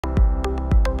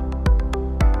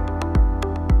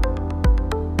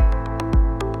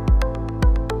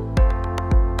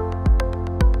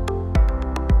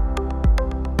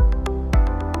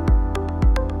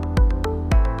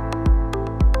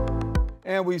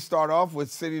And we start off with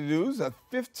city news. A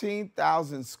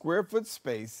 15,000 square foot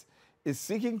space is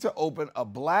seeking to open a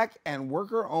Black and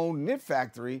worker-owned knit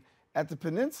factory at the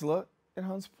Peninsula in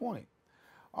Hunts Point.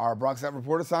 Our Bronx Net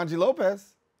reporter Sanji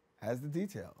Lopez has the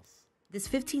details. This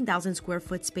 15,000 square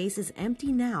foot space is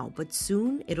empty now, but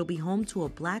soon it'll be home to a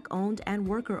Black-owned and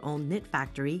worker-owned knit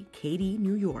factory, Katy,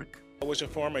 New York. I was a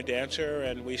former dancer,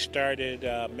 and we started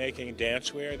making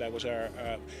dancewear. That was our,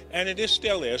 and it is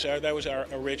still is. That was our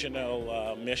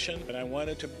original mission. And I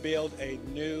wanted to build a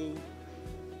new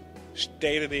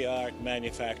state-of-the-art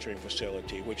manufacturing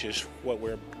facility, which is what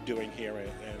we're doing here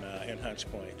in Hunts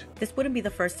Point. This wouldn't be the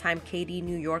first time Katy,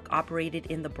 New York operated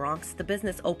in the Bronx. The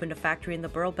business opened a factory in the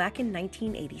borough back in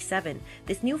 1987.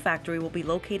 This new factory will be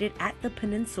located at the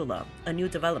Peninsula, a new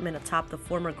development atop the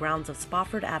former grounds of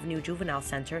Spofford Avenue Juvenile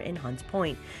Center in Hunts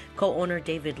Point. Co-owner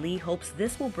David Lee hopes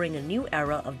this will bring a new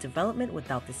era of development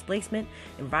without displacement,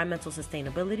 environmental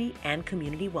sustainability, and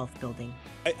community wealth building.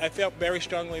 I felt very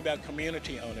strongly about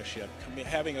community ownership,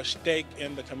 having a stake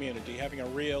in the community, having a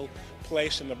real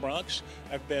place in the Bronx.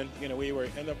 We've been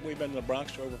in the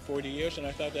Bronx for over 40 years, and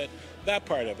I thought that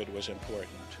part of it was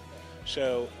important.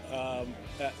 So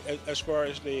as far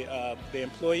as the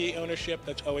employee ownership,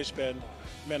 that's always been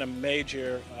a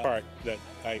major part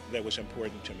that was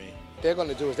important to me. They're going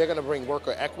to do is they're going to bring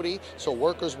worker equity, so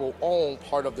workers will own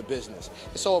part of the business.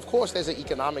 So of course there's an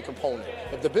economic component.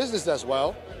 If the business does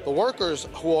well, the workers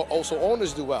who are also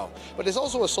owners do well. But there's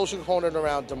also a social component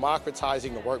around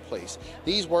democratizing the workplace.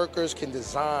 These workers can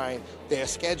design their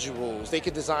schedules. They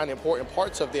can design important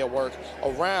parts of their work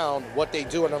around what they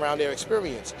do and around their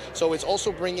experience. So it's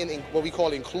also bringing in what we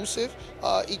call inclusive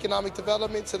economic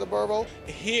development to the borough.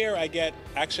 Here I get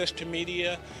access to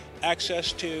media,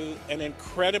 access to an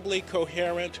incredibly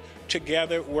coherent,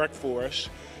 together workforce.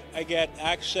 I get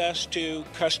access to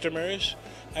customers.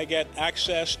 I get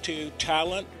access to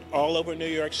talent all over New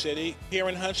York City. Here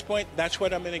in Hunts Point, that's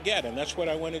what I'm going to get, and that's what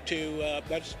I wanted to.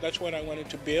 That's what I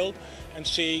wanted to build and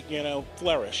see,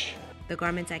 flourish. The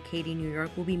garments at Katy, New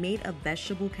York will be made of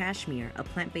vegetable cashmere, a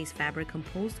plant-based fabric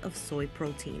composed of soy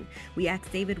protein. We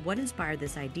asked David what inspired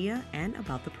this idea and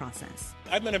about the process.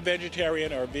 I've been a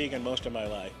vegetarian or a vegan most of my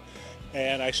life,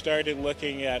 and I started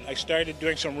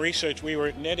doing some research. We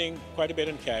were knitting quite a bit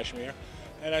in cashmere,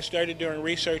 and I started doing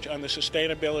research on the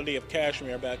sustainability of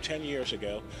cashmere about 10 years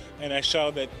ago, and I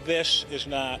saw that this is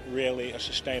not really a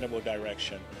sustainable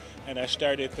direction. And I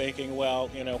started thinking, well,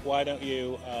 why don't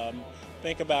you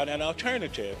think about an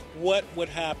alternative? What would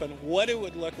happen, what it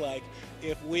would look like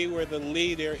if we were the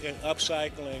leader in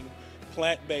upcycling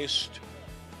plant-based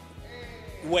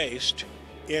waste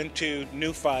into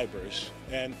new fibers,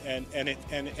 and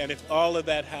if all of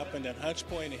that happened in Hunts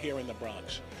Point and here in the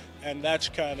Bronx. And that's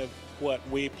kind of what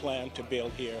we plan to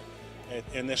build here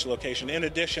in this location, in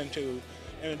addition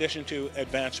to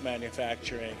advanced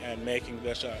manufacturing and making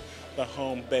this the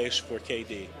home base for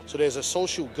KD. So there's a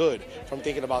social good from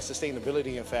thinking about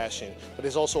sustainability in fashion, but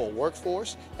there's also a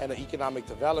workforce and an economic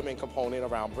development component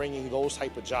around bringing those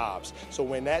type of jobs. So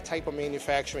when that type of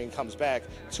manufacturing comes back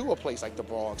to a place like the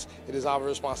Bronx, it is our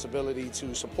responsibility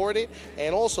to support it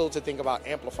and also to think about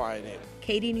amplifying it.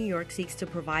 Katy, New York seeks to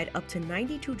provide up to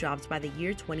 92 jobs by the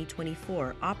year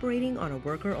 2024, operating on a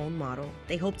worker-owned model.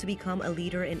 They hope to become a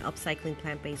leader in upcycling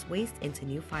plant-based waste into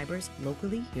new fibers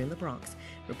locally here in the Bronx.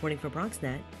 Reporting for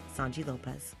BronxNet, Sanji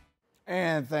Lopez.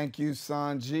 And thank you,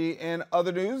 Sanji. In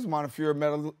other news, Montefiore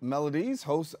Melodies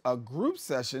hosts a group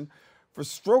session for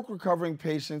stroke-recovering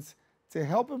patients to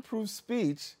help improve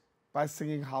speech by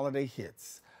singing holiday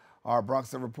hits. Our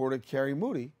BronxNet reporter, Carrie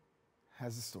Moody,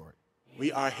 has the story.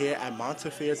 We are here at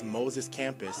Montefiore's Moses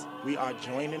campus. We are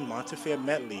joining Montefiore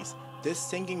Melodies. This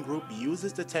singing group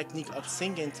uses the technique of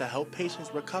singing to help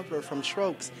patients recover from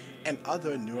strokes and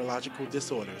other neurological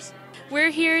disorders. We're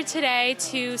here today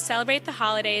to celebrate the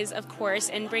holidays, of course,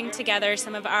 and bring together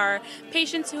some of our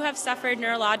patients who have suffered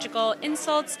neurological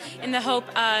insults in the hope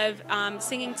of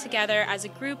singing together as a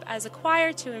group, as a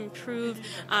choir, to improve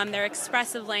their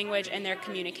expressive language and their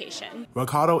communication.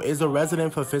 Ricardo is a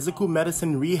resident for physical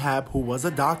medicine rehab who was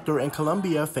a doctor in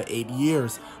Colombia for 8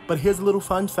 years. But here's a little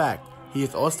fun fact. He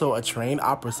is also a trained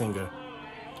opera singer.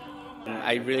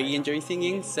 I really enjoy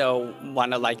singing, so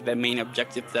one of the main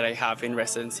objectives that I have in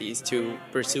residency is to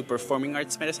pursue performing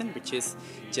arts medicine, which is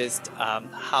just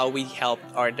how we help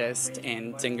artists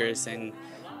and singers and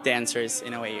dancers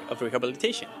in a way of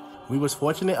rehabilitation. We was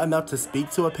fortunate enough to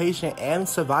speak to a patient and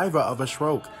survivor of a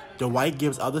stroke. Dwight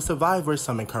gives other survivors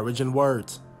some encouraging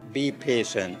words. Be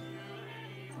patient.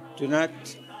 Do not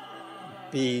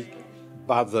be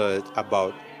bothered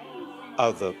about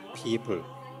other people,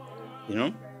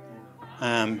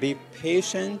 Be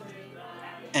patient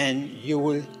and you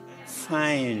will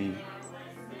find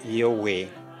your way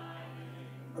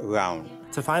around.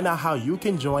 To find out how you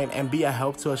can join and be a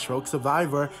help to a stroke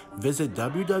survivor, visit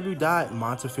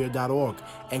www.montefiore.org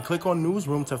and click on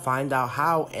Newsroom to find out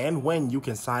how and when you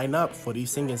can sign up for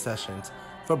these singing sessions.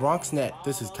 For BronxNet,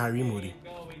 this is Kyrie Moody.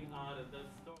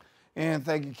 And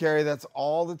thank you, Carrie. That's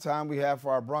all the time we have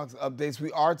for our Bronx updates.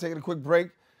 We are taking a quick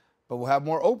break, but we'll have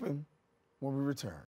more open when we return.